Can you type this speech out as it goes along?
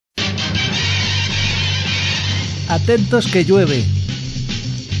atentos que llueve.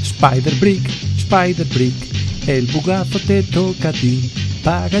 Spider Brick, el bugazo te toca a ti.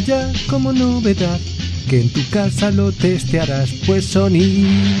 Paga ya como novedad, que en tu casa lo testearás, pues Sony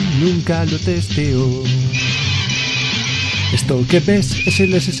nunca lo testeó. Esto que ves es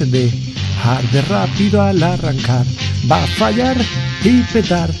el SSD, arde rápido al arrancar, va a fallar y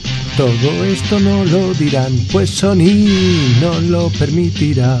petar. Todo esto no lo dirán, pues Sony no lo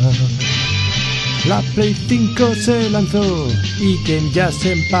permitirá. La Play 5 se lanzó y quien ya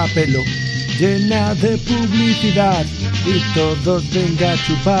se empapeló, llena de publicidad y todos venga a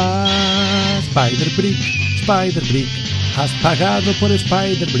chupar. Spider Brick, has pagado por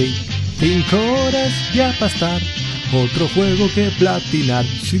Spider Brick 5 horas ya para estar. Otro juego que platinar,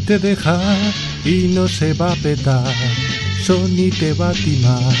 si te deja y no se va a petar, Sony te va a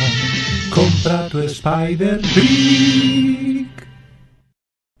timar. Compra tu Spider Brick.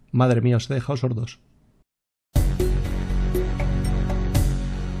 Madre mía, os he dejado sordos.